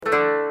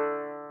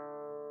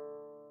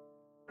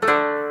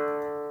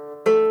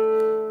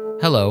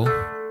Hello,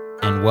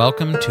 and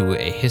welcome to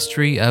A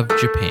History of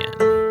Japan.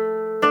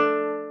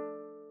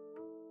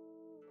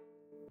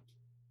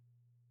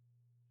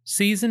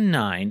 Season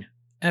 9,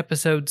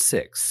 Episode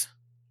 6,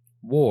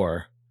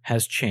 War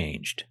Has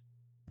Changed.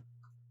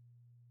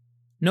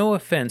 No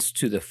offense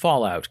to the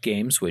Fallout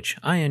games, which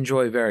I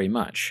enjoy very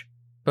much,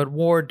 but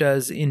war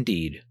does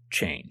indeed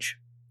change.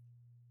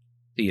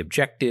 The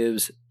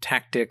objectives,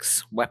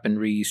 tactics,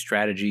 weaponry,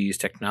 strategies,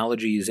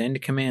 technologies, and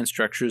command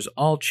structures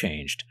all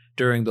changed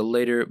during the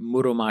later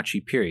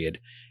Muromachi period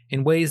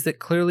in ways that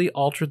clearly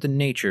altered the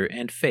nature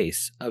and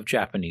face of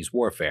Japanese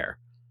warfare.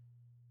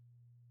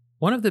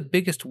 One of the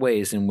biggest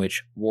ways in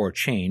which war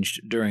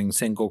changed during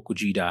Sengoku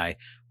Jidai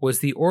was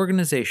the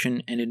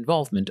organization and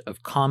involvement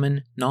of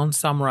common,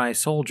 non-samurai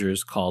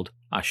soldiers called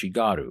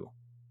Ashigaru.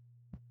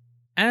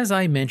 As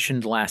I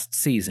mentioned last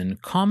season,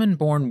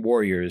 common-born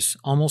warriors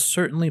almost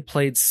certainly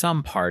played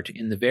some part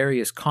in the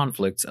various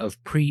conflicts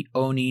of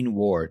pre-Onin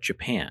War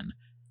Japan,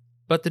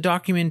 but the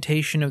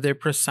documentation of their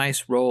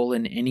precise role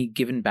in any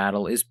given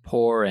battle is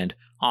poor and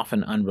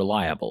often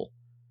unreliable.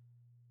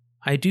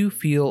 I do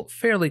feel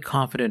fairly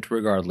confident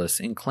regardless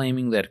in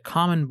claiming that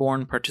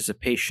common-born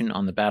participation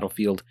on the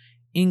battlefield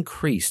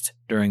increased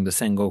during the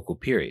Sengoku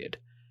period.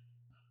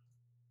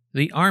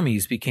 The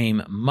armies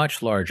became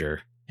much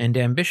larger, and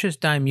ambitious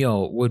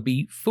daimyo would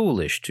be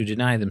foolish to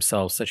deny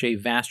themselves such a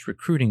vast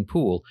recruiting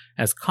pool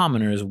as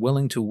commoners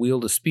willing to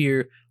wield a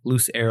spear,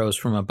 loose arrows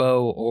from a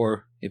bow,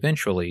 or,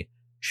 eventually,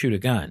 shoot a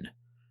gun.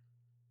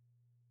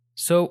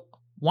 So,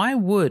 why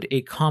would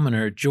a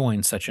commoner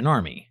join such an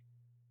army?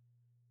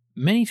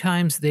 Many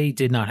times they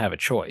did not have a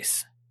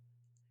choice.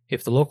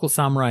 If the local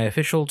samurai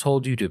official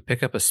told you to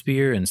pick up a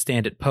spear and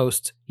stand at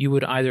post, you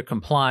would either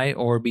comply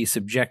or be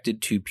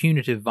subjected to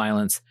punitive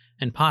violence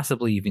and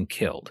possibly even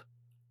killed.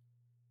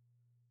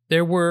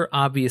 There were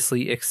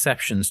obviously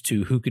exceptions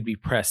to who could be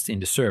pressed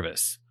into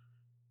service.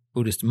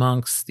 Buddhist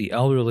monks, the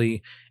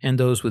elderly, and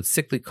those with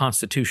sickly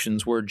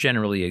constitutions were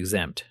generally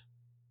exempt.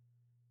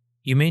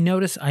 You may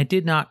notice I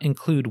did not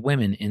include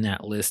women in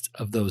that list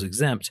of those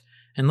exempt,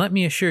 and let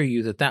me assure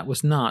you that that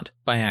was not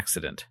by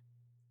accident.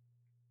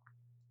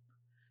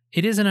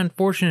 It is an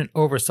unfortunate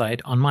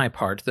oversight on my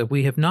part that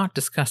we have not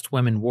discussed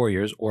women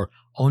warriors or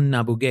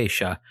Onnabu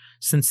geisha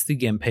since the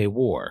Genpei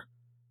War.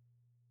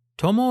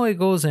 Tomoe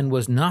Gozen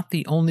was not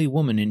the only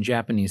woman in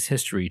Japanese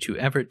history to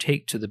ever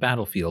take to the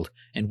battlefield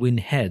and win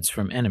heads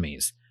from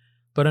enemies,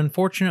 but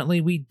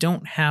unfortunately we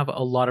don't have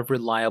a lot of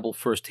reliable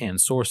first-hand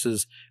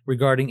sources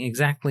regarding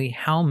exactly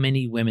how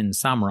many women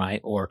samurai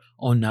or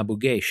Onnabu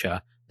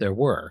geisha there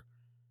were.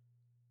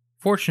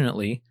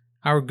 Fortunately,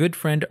 our good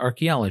friend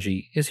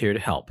archaeology is here to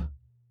help.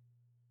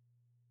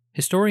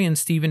 Historian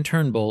Stephen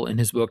Turnbull, in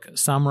his book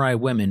Samurai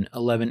Women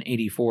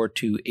 1184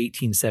 to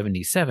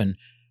 1877,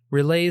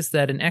 relays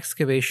that an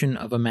excavation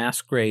of a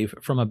mass grave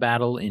from a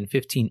battle in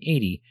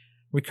 1580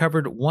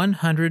 recovered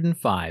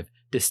 105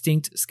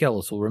 distinct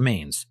skeletal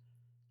remains,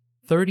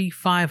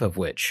 35 of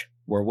which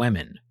were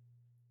women.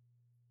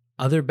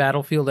 Other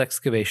battlefield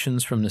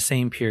excavations from the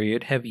same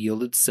period have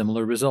yielded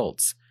similar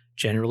results.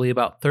 Generally,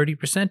 about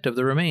 30% of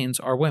the remains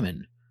are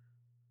women.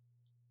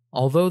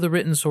 Although the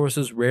written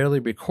sources rarely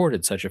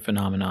recorded such a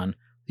phenomenon,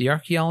 the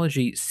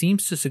archaeology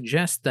seems to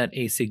suggest that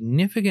a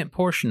significant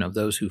portion of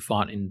those who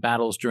fought in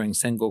battles during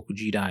Sengoku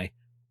Jidai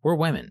were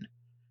women.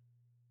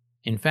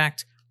 In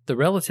fact, the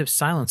relative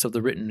silence of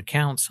the written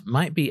accounts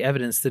might be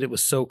evidence that it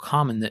was so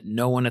common that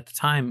no one at the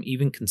time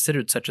even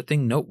considered such a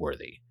thing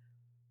noteworthy.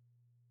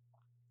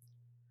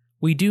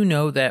 We do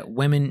know that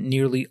women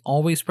nearly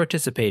always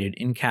participated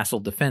in castle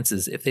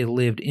defenses if they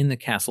lived in the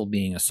castle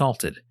being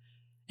assaulted,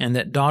 and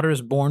that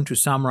daughters born to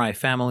samurai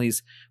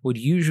families would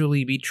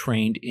usually be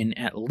trained in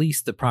at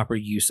least the proper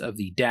use of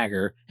the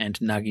dagger and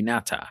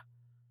naginata.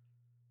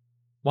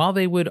 While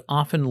they would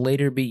often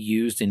later be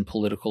used in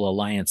political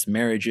alliance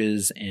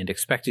marriages and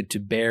expected to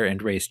bear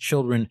and raise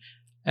children,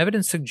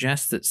 evidence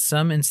suggests that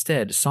some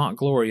instead sought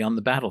glory on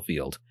the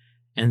battlefield,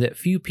 and that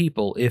few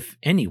people, if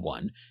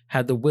anyone,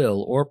 had the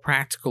will or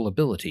practical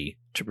ability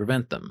to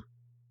prevent them.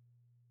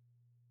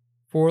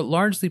 For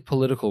largely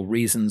political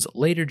reasons,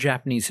 later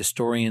Japanese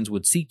historians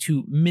would seek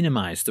to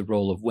minimize the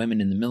role of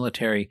women in the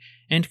military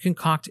and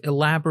concoct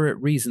elaborate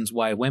reasons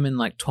why women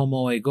like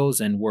Tomoe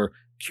Gozen were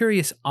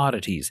curious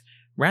oddities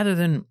rather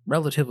than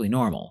relatively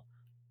normal.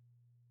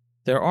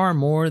 There are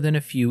more than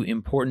a few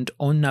important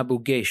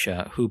Onnabu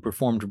geisha who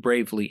performed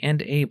bravely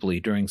and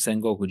ably during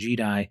Sengoku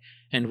Jidai,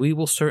 and we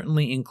will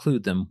certainly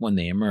include them when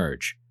they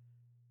emerge.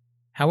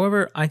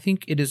 However, I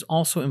think it is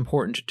also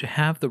important to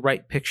have the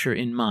right picture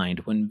in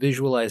mind when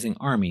visualizing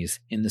armies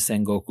in the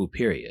Sengoku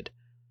period.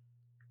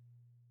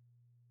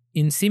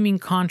 In seeming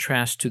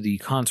contrast to the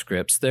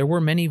conscripts, there were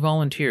many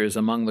volunteers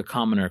among the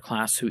commoner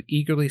class who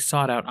eagerly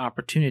sought out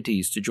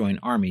opportunities to join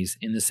armies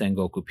in the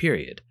Sengoku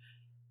period.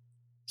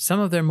 Some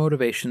of their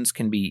motivations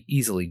can be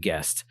easily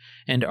guessed,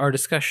 and our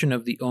discussion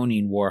of the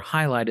Onin War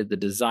highlighted the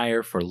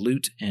desire for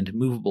loot and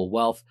movable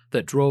wealth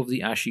that drove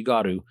the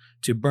Ashigaru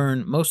to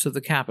burn most of the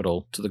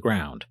capital to the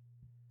ground.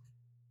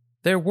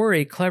 There were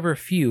a clever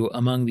few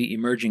among the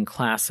emerging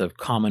class of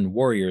common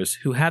warriors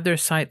who had their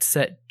sights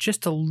set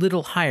just a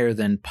little higher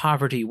than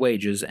poverty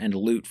wages and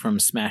loot from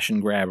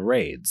smash-and-grab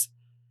raids.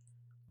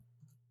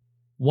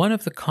 One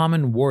of the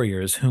common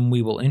warriors whom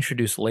we will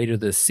introduce later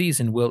this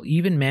season will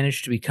even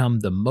manage to become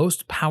the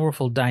most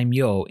powerful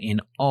daimyo in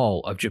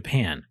all of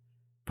Japan,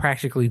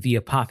 practically the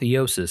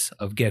apotheosis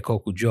of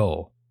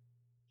Gekkokujo.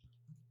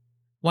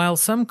 While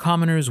some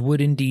commoners would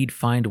indeed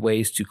find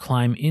ways to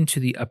climb into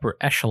the upper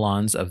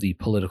echelons of the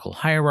political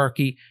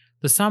hierarchy,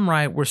 the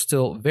samurai were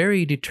still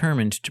very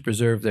determined to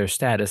preserve their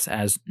status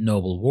as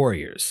noble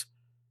warriors.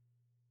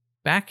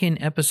 Back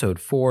in episode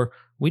 4,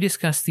 we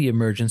discussed the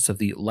emergence of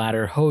the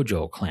latter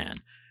Hojo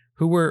clan,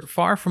 who were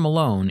far from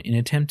alone in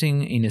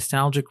attempting a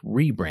nostalgic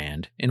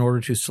rebrand in order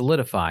to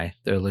solidify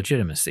their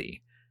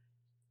legitimacy.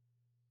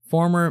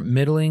 Former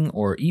middling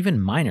or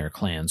even minor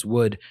clans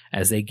would,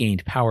 as they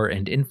gained power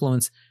and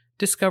influence,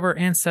 discover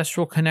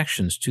ancestral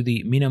connections to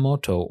the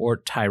Minamoto or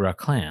Taira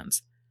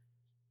clans.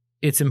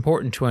 It's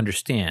important to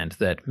understand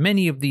that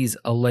many of these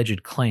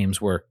alleged claims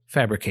were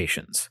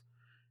fabrications.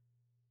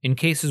 In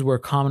cases where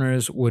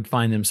commoners would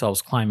find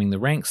themselves climbing the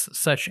ranks,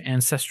 such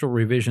ancestral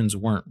revisions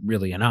weren't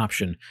really an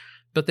option,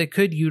 but they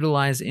could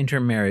utilize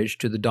intermarriage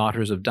to the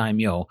daughters of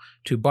daimyo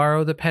to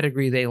borrow the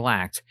pedigree they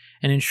lacked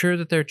and ensure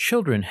that their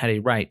children had a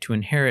right to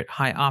inherit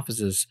high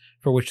offices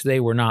for which they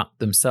were not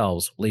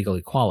themselves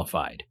legally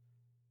qualified.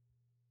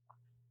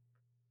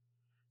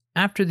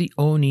 After the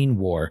Onin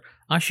War,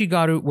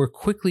 Ashigaru were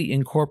quickly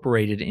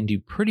incorporated into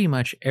pretty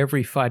much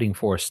every fighting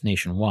force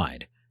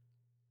nationwide.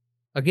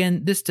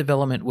 Again, this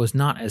development was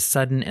not as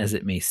sudden as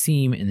it may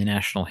seem in the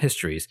national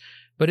histories,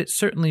 but it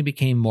certainly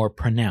became more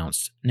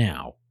pronounced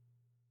now.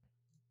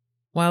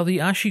 While the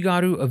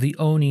Ashigaru of the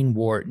Onin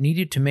War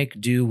needed to make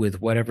do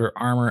with whatever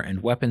armor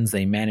and weapons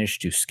they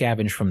managed to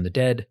scavenge from the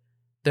dead,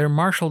 their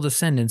martial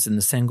descendants in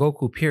the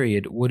Sengoku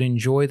period would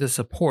enjoy the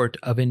support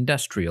of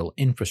industrial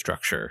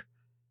infrastructure.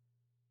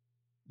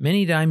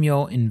 Many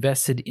daimyo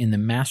invested in the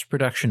mass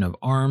production of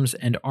arms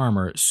and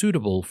armor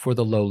suitable for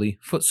the lowly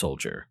foot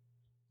soldier.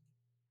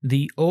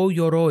 The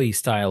O-yoroi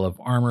style of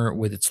armor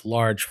with its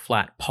large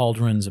flat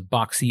pauldrons,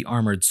 boxy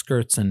armored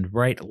skirts, and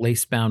bright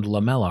lace-bound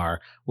lamellar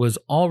was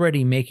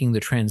already making the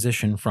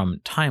transition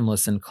from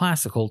timeless and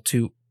classical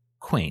to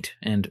quaint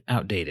and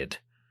outdated.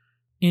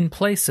 In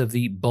place of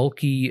the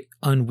bulky,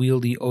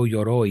 unwieldy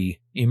O-yoroi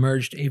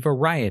emerged a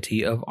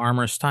variety of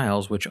armor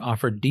styles which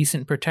offered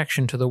decent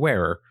protection to the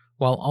wearer,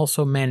 while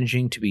also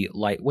managing to be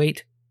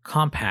lightweight,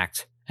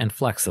 compact, and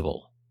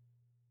flexible.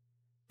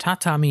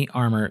 Tatami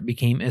armor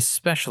became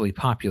especially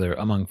popular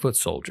among foot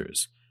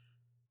soldiers.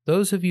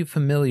 Those of you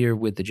familiar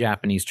with the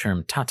Japanese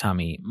term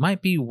tatami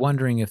might be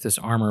wondering if this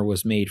armor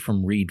was made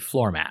from reed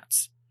floor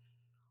mats.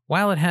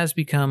 While it has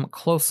become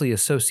closely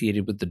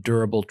associated with the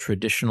durable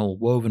traditional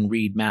woven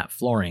reed mat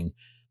flooring,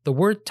 the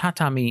word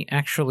tatami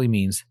actually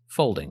means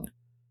folding.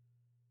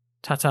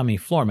 Tatami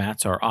floor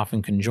mats are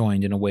often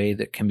conjoined in a way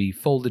that can be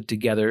folded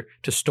together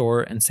to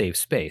store and save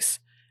space,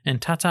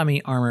 and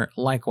tatami armor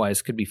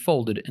likewise could be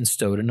folded and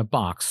stowed in a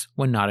box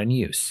when not in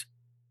use.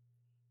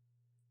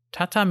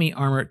 Tatami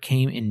armor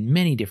came in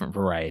many different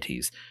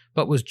varieties,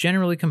 but was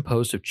generally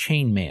composed of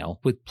chainmail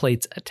with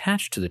plates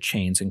attached to the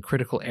chains in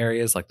critical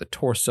areas like the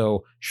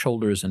torso,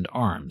 shoulders, and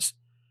arms.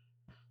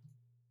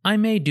 I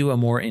may do a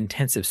more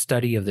intensive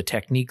study of the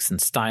techniques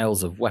and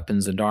styles of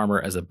weapons and armor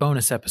as a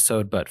bonus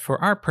episode, but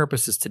for our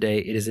purposes today,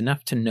 it is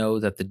enough to know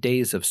that the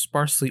days of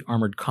sparsely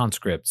armored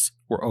conscripts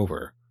were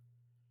over.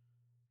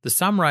 The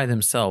samurai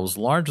themselves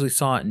largely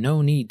saw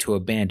no need to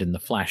abandon the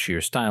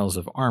flashier styles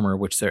of armor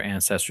which their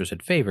ancestors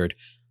had favored,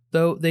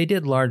 though they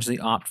did largely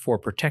opt for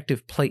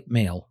protective plate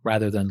mail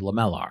rather than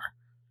lamellar.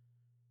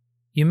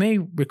 You may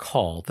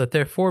recall that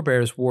their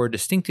forebears wore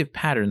distinctive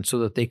patterns so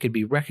that they could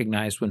be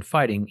recognized when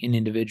fighting in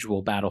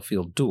individual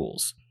battlefield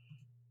duels.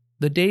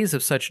 The days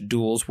of such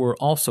duels were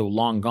also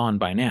long gone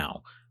by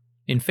now,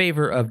 in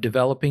favor of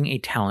developing a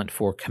talent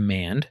for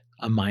command,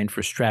 a mind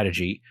for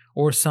strategy,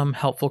 or some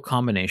helpful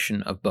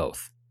combination of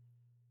both.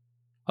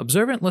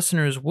 Observant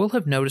listeners will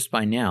have noticed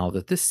by now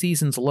that this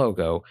season's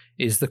logo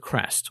is the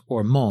crest,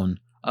 or mon,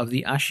 of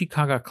the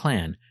Ashikaga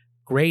clan,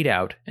 grayed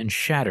out and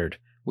shattered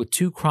with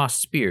two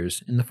crossed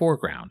spears in the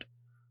foreground.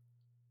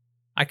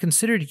 I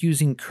considered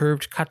using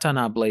curved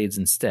katana blades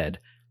instead,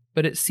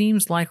 but it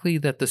seems likely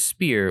that the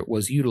spear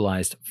was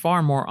utilized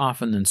far more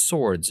often than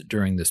swords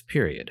during this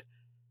period.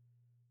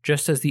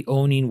 Just as the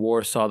Onin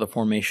War saw the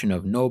formation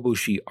of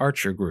Nobushi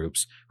archer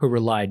groups who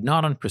relied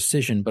not on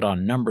precision but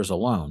on numbers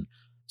alone,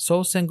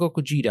 so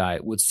Sengoku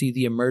Jidai would see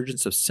the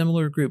emergence of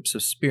similar groups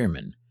of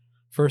spearmen,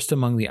 first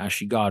among the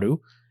Ashigaru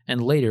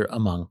and later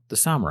among the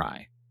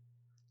samurai.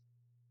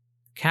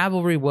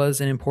 Cavalry was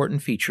an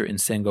important feature in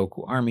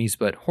Sengoku armies,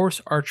 but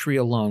horse archery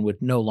alone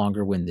would no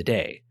longer win the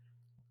day.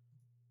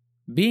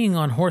 Being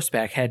on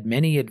horseback had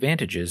many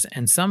advantages,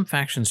 and some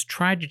factions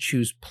tried to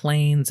choose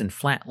plains and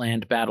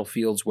flatland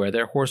battlefields where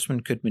their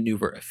horsemen could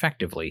maneuver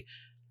effectively,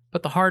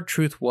 but the hard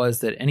truth was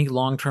that any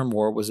long-term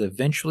war was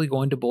eventually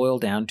going to boil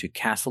down to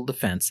castle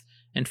defense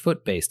and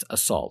foot-based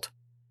assault.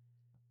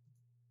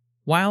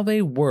 While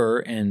they were,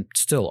 and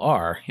still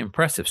are,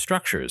 impressive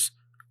structures,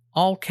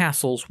 all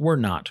castles were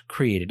not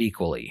created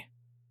equally.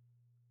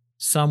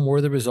 Some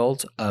were the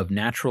result of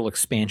natural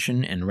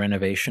expansion and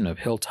renovation of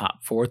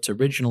hilltop forts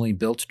originally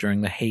built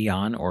during the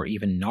Heian or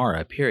even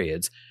Nara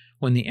periods,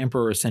 when the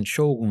emperor sent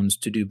shoguns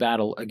to do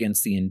battle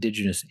against the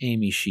indigenous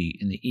Emishi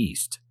in the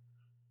east.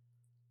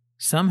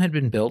 Some had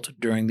been built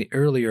during the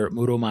earlier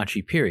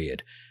Muromachi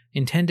period,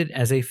 intended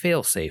as a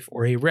failsafe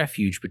or a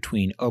refuge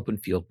between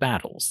open-field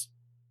battles.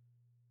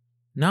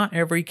 Not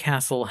every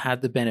castle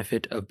had the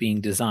benefit of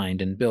being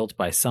designed and built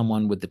by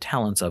someone with the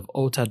talents of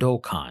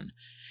Otadokan,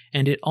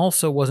 and it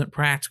also wasn't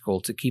practical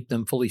to keep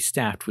them fully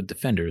staffed with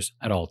defenders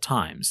at all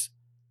times.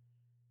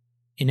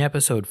 In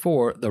Episode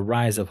 4, The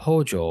Rise of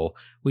Hojo,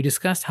 we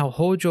discussed how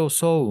Hojo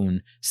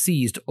Soun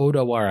seized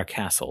Odawara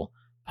Castle,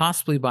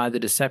 possibly by the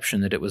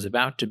deception that it was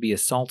about to be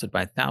assaulted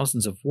by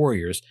thousands of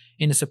warriors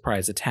in a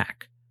surprise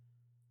attack.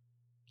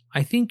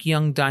 I think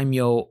young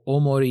daimyo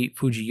Omori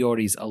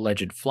Fujiyori's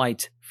alleged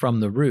flight from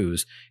the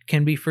ruse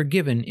can be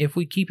forgiven if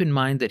we keep in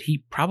mind that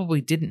he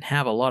probably didn't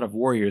have a lot of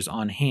warriors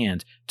on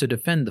hand to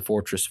defend the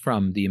fortress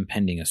from the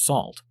impending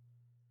assault.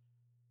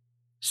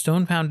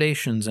 Stone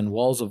foundations and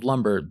walls of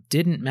lumber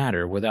didn't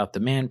matter without the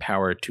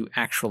manpower to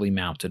actually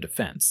mount a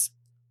defense.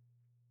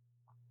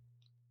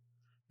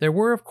 There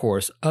were, of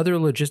course, other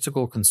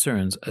logistical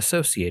concerns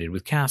associated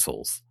with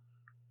castles.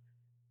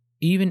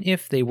 Even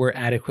if they were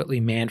adequately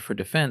manned for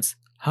defense,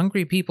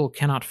 hungry people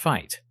cannot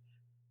fight.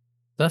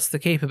 Thus, the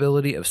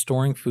capability of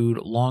storing food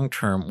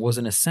long-term was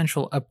an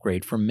essential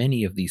upgrade for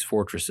many of these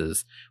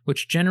fortresses,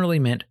 which generally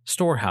meant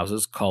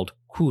storehouses called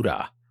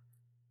kura.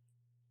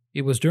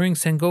 It was during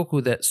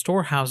Sengoku that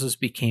storehouses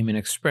became an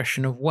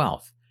expression of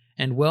wealth,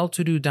 and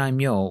well-to-do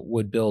daimyo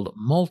would build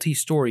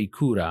multi-story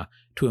kura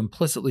to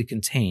implicitly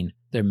contain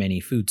their many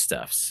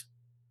foodstuffs.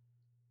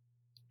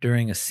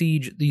 During a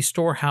siege, these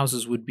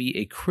storehouses would be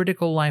a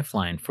critical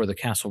lifeline for the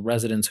castle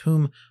residents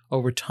whom,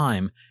 over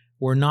time,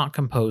 were not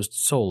composed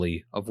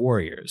solely of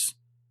warriors.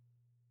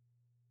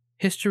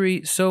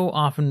 History so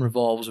often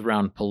revolves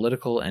around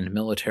political and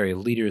military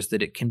leaders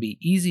that it can be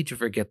easy to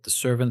forget the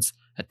servants,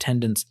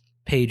 attendants,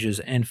 pages,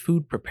 and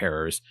food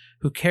preparers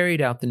who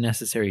carried out the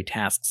necessary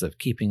tasks of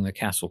keeping the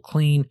castle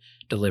clean,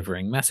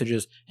 delivering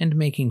messages, and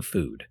making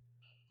food.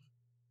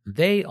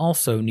 They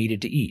also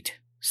needed to eat,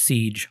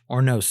 siege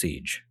or no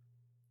siege.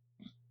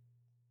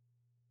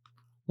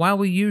 While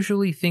we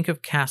usually think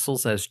of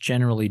castles as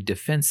generally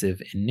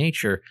defensive in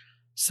nature,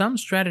 some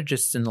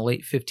strategists in the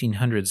late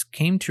 1500s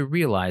came to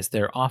realize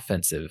their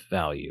offensive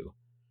value.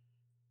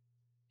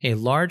 A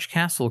large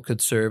castle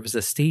could serve as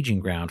a staging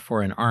ground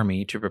for an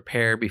army to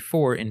prepare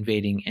before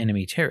invading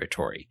enemy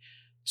territory,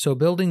 so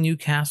building new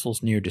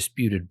castles near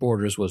disputed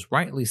borders was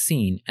rightly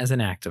seen as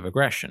an act of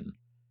aggression.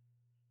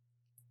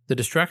 The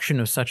destruction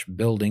of such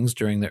buildings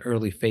during the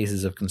early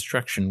phases of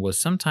construction was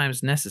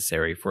sometimes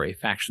necessary for a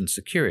faction's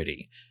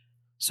security,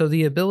 so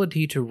the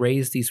ability to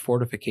raise these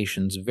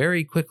fortifications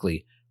very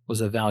quickly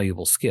was a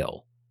valuable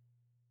skill.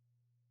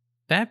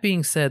 That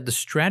being said, the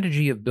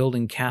strategy of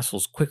building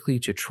castles quickly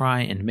to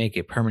try and make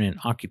a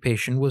permanent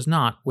occupation was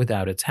not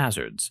without its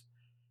hazards.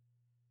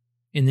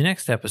 In the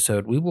next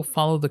episode, we will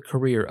follow the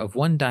career of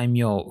one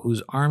daimyo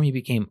whose army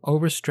became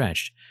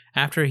overstretched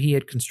after he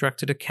had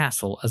constructed a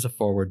castle as a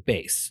forward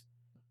base.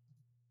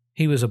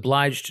 He was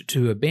obliged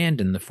to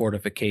abandon the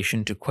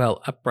fortification to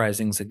quell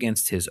uprisings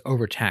against his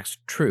overtaxed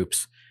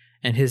troops,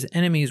 and his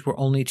enemies were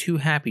only too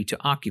happy to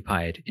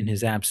occupy it in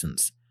his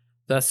absence,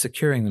 thus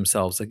securing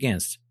themselves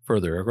against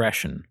further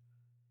aggression.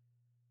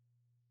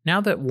 Now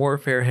that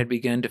warfare had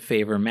begun to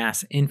favor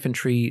mass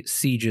infantry,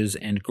 sieges,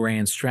 and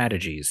grand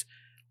strategies,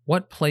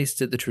 what place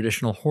did the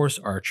traditional horse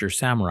archer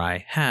samurai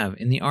have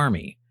in the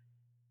army?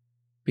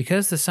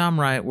 Because the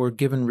samurai were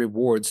given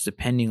rewards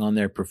depending on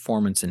their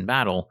performance in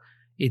battle,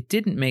 it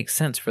didn't make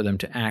sense for them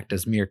to act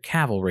as mere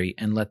cavalry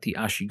and let the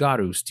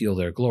Ashigaru steal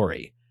their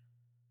glory.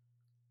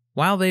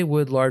 While they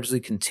would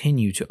largely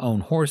continue to own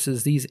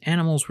horses, these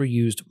animals were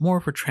used more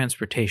for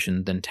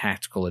transportation than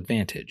tactical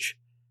advantage.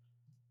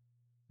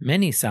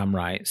 Many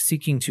samurai,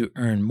 seeking to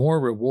earn more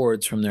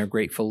rewards from their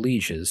grateful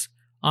lieges,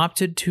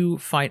 opted to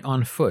fight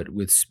on foot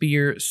with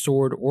spear,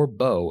 sword, or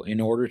bow in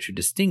order to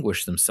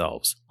distinguish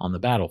themselves on the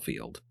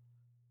battlefield.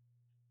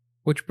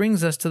 Which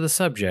brings us to the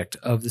subject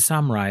of the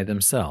samurai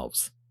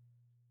themselves.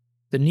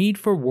 The need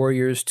for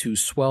warriors to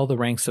swell the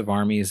ranks of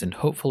armies and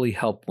hopefully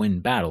help win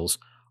battles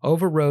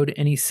overrode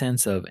any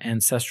sense of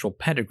ancestral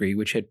pedigree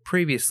which had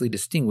previously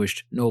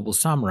distinguished noble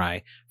samurai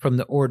from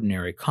the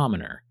ordinary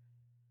commoner.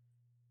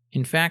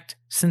 In fact,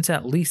 since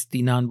at least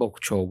the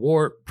Nanbokucho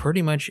War,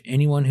 pretty much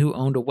anyone who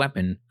owned a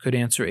weapon could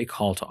answer a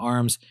call to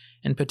arms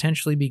and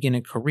potentially begin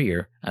a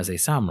career as a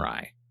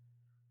samurai.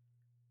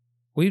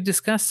 We've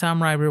discussed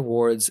samurai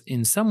rewards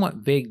in somewhat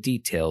vague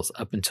details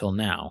up until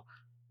now,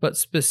 but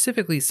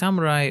specifically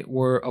samurai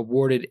were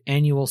awarded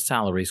annual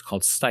salaries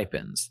called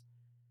stipends.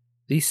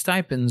 These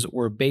stipends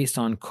were based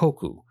on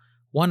koku,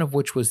 one of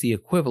which was the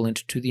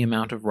equivalent to the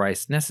amount of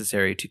rice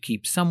necessary to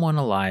keep someone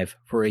alive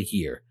for a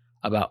year,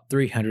 about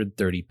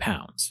 330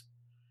 pounds.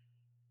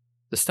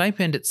 The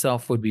stipend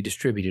itself would be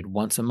distributed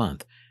once a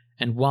month,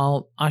 and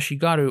while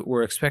Ashigaru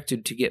were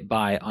expected to get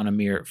by on a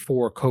mere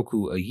 4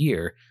 koku a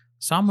year,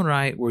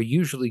 samurai were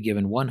usually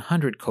given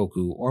 100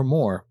 koku or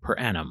more per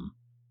annum.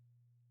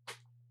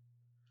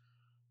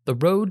 The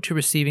road to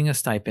receiving a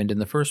stipend in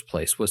the first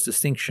place was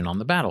distinction on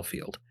the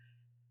battlefield.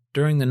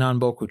 During the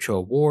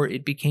Nanbokucho War,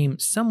 it became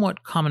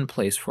somewhat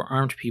commonplace for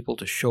armed people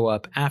to show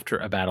up after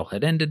a battle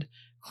had ended,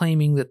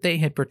 claiming that they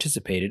had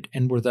participated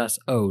and were thus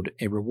owed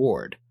a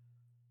reward.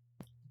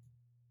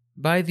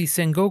 By the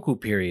Sengoku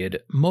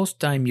period, most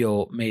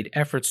daimyo made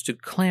efforts to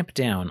clamp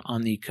down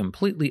on the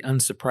completely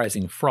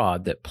unsurprising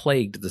fraud that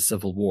plagued the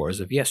civil wars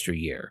of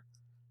yesteryear.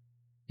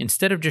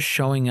 Instead of just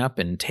showing up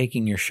and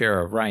taking your share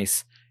of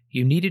rice,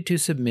 you needed to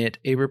submit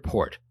a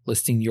report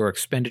listing your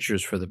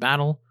expenditures for the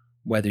battle,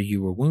 whether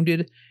you were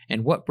wounded,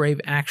 and what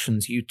brave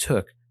actions you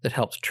took that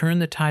helped turn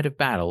the tide of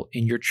battle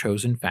in your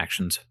chosen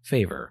faction's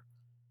favor.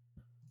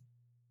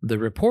 The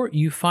report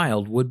you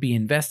filed would be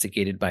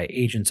investigated by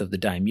agents of the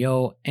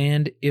daimyo,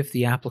 and if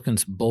the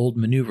applicant's bold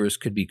maneuvers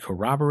could be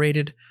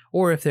corroborated,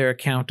 or if their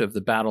account of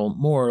the battle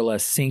more or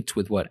less synced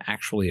with what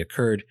actually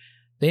occurred,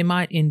 they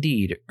might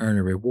indeed earn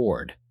a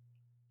reward.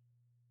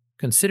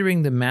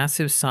 Considering the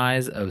massive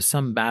size of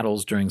some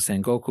battles during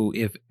Sengoku,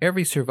 if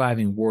every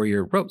surviving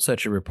warrior wrote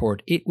such a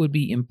report, it would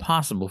be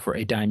impossible for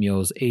a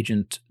daimyo's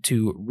agent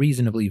to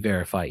reasonably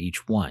verify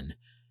each one.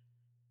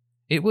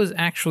 It was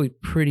actually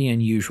pretty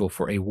unusual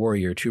for a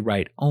warrior to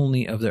write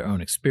only of their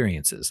own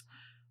experiences.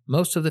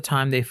 Most of the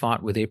time they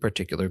fought with a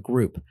particular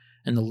group,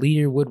 and the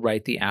leader would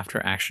write the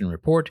after-action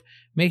report,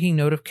 making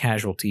note of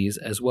casualties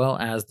as well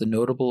as the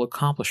notable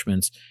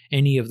accomplishments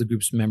any of the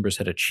group's members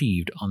had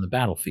achieved on the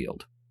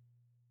battlefield.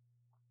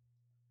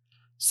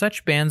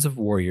 Such bands of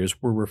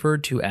warriors were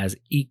referred to as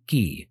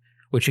ikki,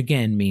 which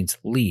again means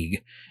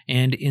league,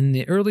 and in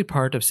the early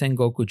part of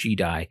Sengoku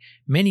Jidai,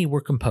 many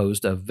were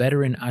composed of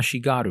veteran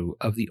Ashigaru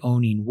of the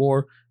Onin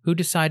War who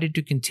decided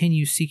to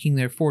continue seeking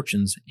their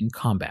fortunes in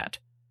combat.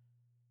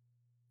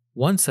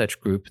 One such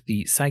group,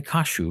 the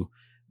Saikashu,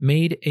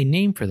 made a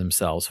name for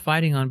themselves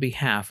fighting on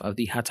behalf of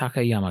the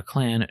Hatakayama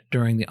clan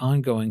during the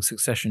ongoing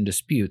succession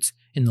disputes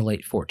in the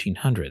late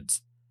 1400s.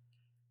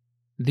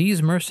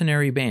 These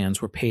mercenary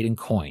bands were paid in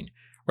coin,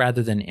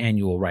 rather than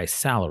annual rice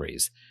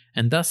salaries,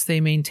 and thus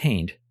they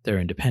maintained their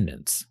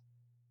independence.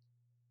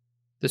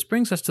 This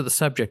brings us to the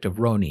subject of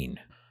ronin.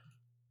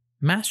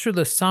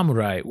 Masterless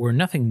samurai were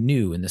nothing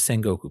new in the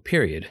Sengoku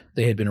period.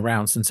 They had been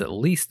around since at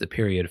least the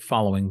period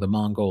following the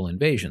Mongol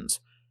invasions.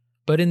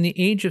 But in the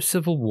age of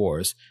civil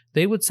wars,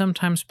 they would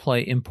sometimes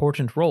play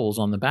important roles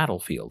on the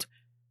battlefield,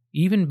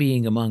 even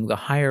being among the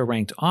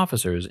higher-ranked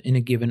officers in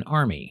a given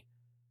army.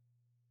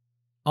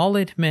 All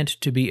it meant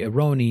to be a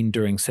ronin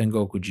during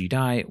Sengoku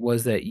Jidai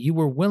was that you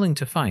were willing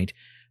to fight,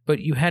 but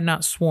you had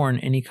not sworn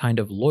any kind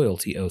of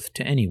loyalty oath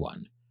to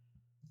anyone.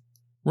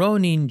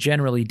 Ronin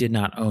generally did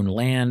not own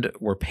land,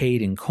 were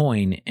paid in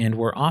coin, and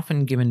were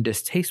often given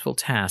distasteful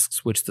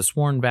tasks which the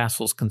sworn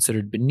vassals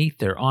considered beneath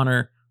their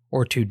honor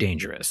or too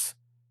dangerous.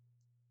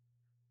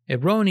 A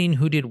ronin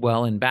who did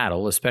well in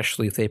battle,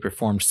 especially if they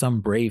performed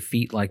some brave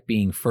feat like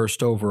being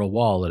first over a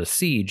wall at a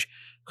siege,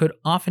 could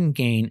often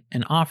gain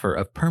an offer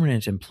of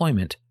permanent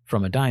employment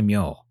from a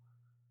daimyo.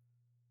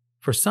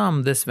 For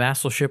some, this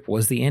vassalship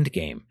was the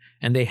endgame,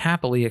 and they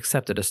happily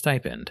accepted a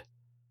stipend.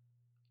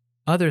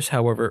 Others,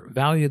 however,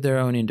 valued their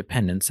own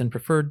independence and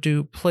preferred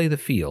to play the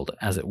field,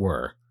 as it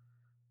were.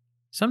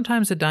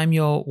 Sometimes a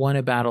daimyo won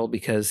a battle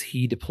because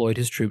he deployed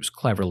his troops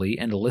cleverly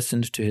and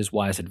listened to his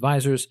wise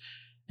advisors,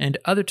 and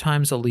other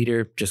times a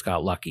leader just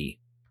got lucky.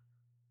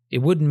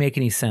 It wouldn't make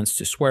any sense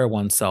to swear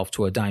oneself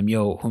to a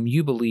daimyo whom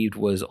you believed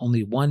was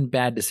only one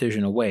bad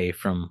decision away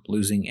from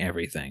losing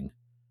everything.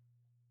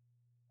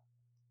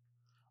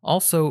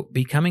 Also,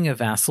 becoming a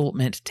vassal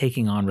meant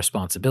taking on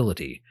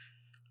responsibility.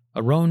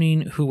 A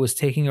ronin who was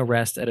taking a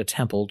rest at a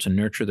temple to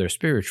nurture their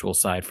spiritual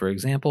side, for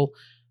example,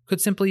 could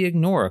simply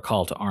ignore a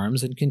call to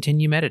arms and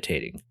continue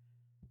meditating.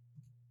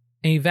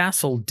 A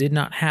vassal did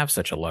not have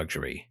such a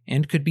luxury,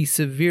 and could be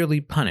severely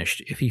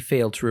punished if he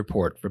failed to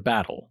report for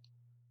battle.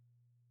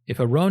 If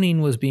a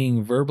ronin was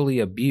being verbally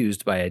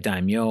abused by a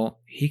daimyo,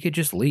 he could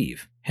just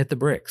leave, hit the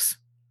bricks.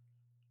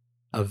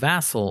 A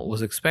vassal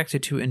was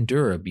expected to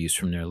endure abuse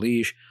from their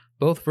liege,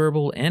 both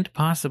verbal and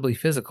possibly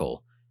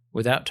physical,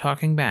 without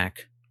talking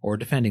back or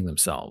defending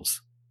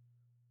themselves.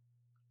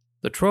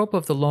 The trope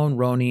of the lone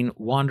ronin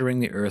wandering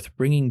the earth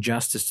bringing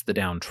justice to the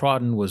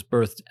downtrodden was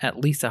birthed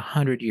at least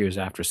 100 years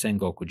after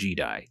Sengoku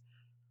Jidai.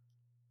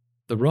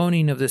 The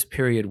ronin of this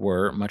period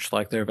were, much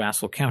like their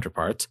vassal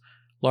counterparts,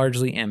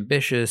 largely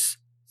ambitious,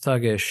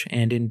 thuggish,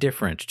 and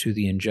indifferent to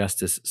the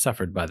injustice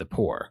suffered by the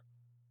poor.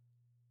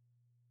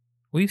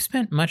 We've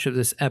spent much of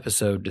this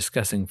episode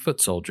discussing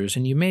foot soldiers,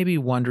 and you may be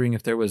wondering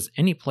if there was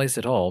any place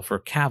at all for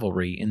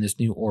cavalry in this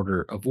new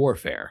order of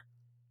warfare.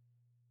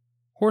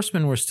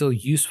 Horsemen were still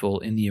useful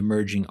in the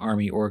emerging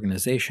army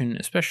organization,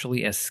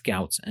 especially as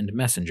scouts and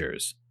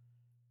messengers.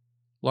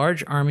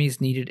 Large armies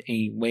needed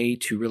a way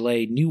to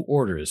relay new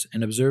orders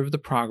and observe the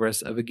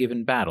progress of a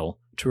given battle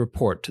to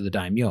report to the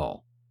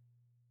daimyo.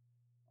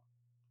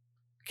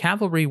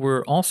 Cavalry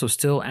were also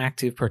still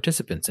active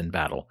participants in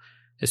battle,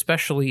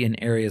 especially in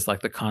areas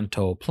like the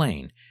Kanto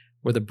Plain,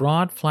 where the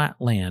broad, flat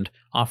land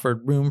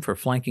offered room for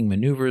flanking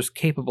maneuvers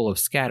capable of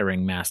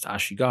scattering massed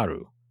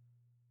Ashigaru.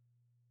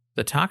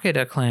 The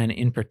Takeda clan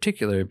in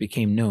particular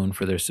became known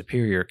for their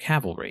superior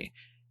cavalry,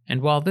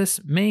 and while this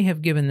may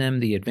have given them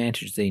the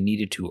advantage they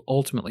needed to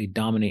ultimately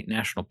dominate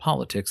national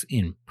politics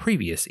in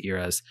previous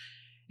eras,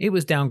 it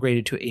was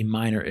downgraded to a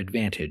minor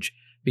advantage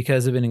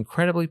because of an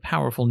incredibly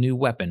powerful new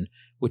weapon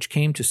which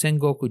came to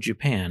Sengoku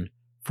Japan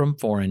from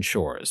foreign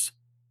shores.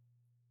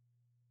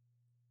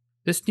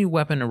 This new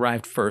weapon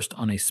arrived first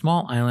on a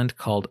small island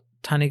called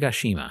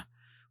Tanegashima,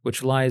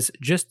 which lies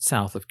just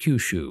south of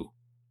Kyushu.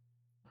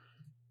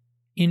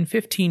 In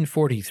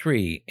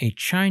 1543, a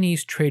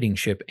Chinese trading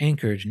ship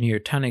anchored near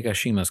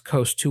Tanegashima's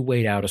coast to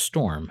wait out a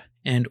storm,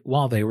 and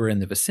while they were in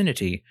the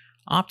vicinity,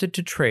 opted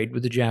to trade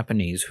with the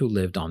Japanese who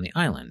lived on the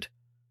island.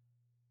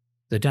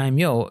 The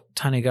daimyo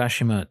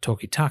Tanegashima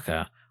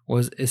Tokitaka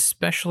was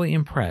especially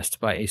impressed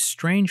by a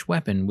strange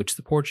weapon which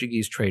the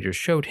Portuguese traders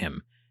showed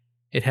him.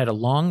 It had a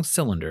long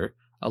cylinder,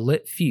 a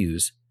lit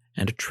fuse,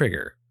 and a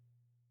trigger.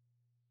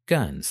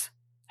 Guns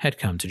had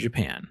come to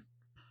Japan.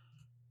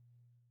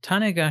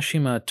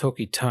 Tanegashima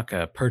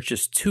Tokitaka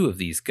purchased 2 of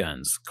these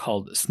guns,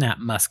 called snap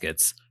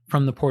muskets,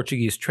 from the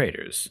Portuguese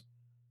traders.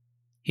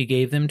 He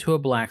gave them to a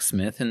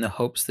blacksmith in the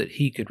hopes that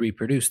he could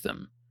reproduce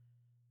them.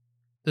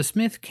 The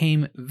smith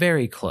came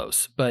very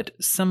close, but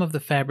some of the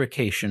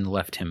fabrication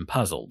left him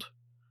puzzled.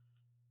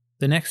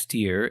 The next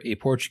year, a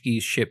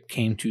Portuguese ship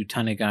came to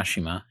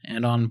Tanegashima,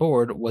 and on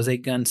board was a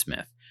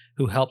gunsmith,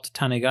 who helped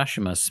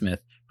Tanegashima's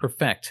smith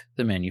perfect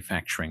the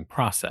manufacturing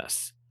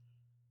process.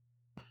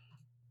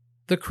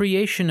 The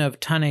creation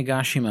of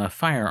Tanegashima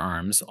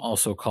firearms,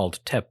 also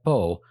called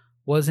teppo,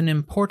 was an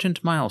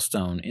important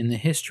milestone in the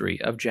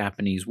history of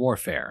Japanese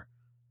warfare.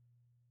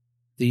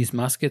 These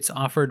muskets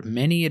offered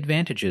many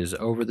advantages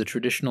over the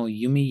traditional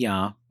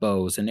yumiya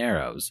bows and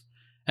arrows,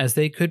 as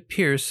they could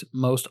pierce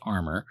most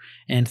armor,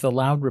 and the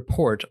loud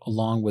report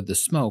along with the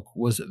smoke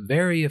was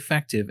very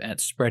effective at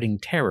spreading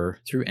terror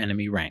through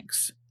enemy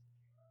ranks.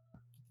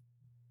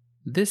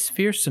 This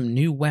fearsome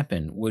new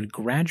weapon would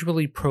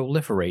gradually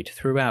proliferate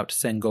throughout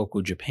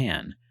Sengoku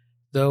Japan,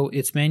 though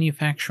its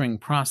manufacturing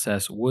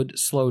process would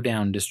slow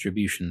down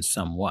distribution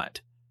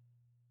somewhat.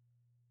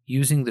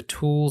 Using the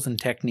tools and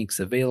techniques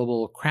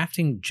available,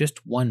 crafting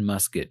just one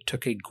musket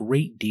took a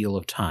great deal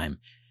of time,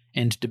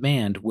 and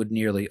demand would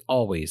nearly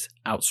always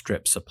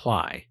outstrip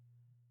supply.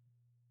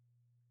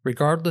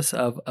 Regardless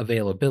of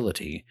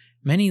availability,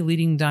 many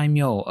leading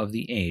daimyo of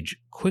the age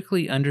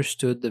quickly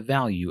understood the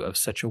value of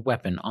such a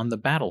weapon on the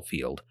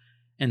battlefield,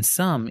 and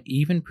some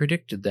even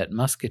predicted that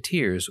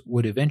musketeers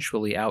would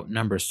eventually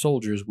outnumber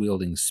soldiers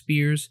wielding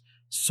spears,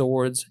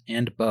 swords,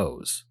 and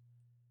bows.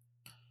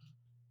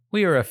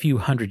 We are a few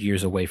hundred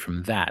years away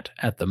from that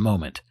at the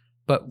moment,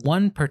 but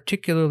one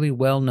particularly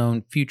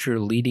well-known future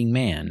leading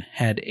man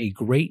had a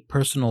great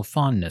personal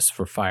fondness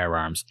for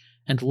firearms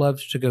and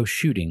loved to go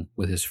shooting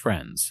with his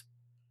friends.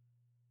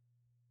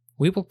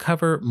 We will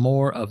cover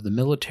more of the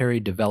military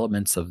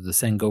developments of the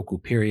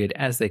Sengoku period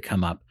as they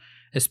come up,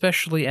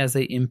 especially as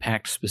they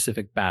impact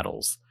specific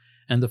battles,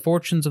 and the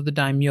fortunes of the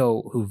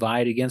daimyo who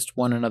vied against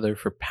one another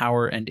for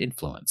power and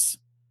influence.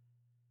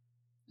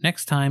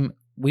 Next time,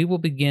 we will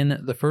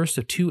begin the first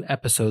of 2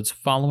 episodes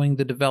following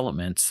the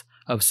developments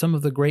of some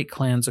of the great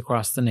clans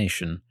across the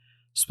nation,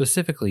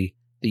 specifically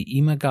the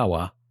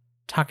Imagawa,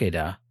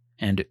 Takeda,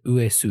 and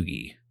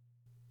Uesugi.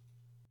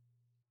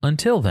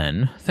 Until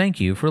then, thank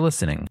you for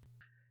listening.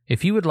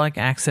 If you would like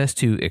access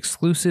to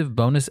exclusive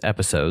bonus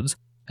episodes,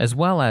 as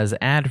well as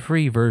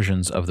ad-free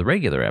versions of the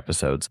regular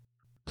episodes,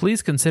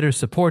 please consider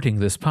supporting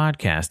this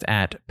podcast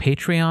at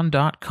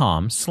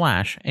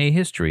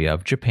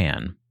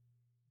patreon.com/ahistoryofjapan.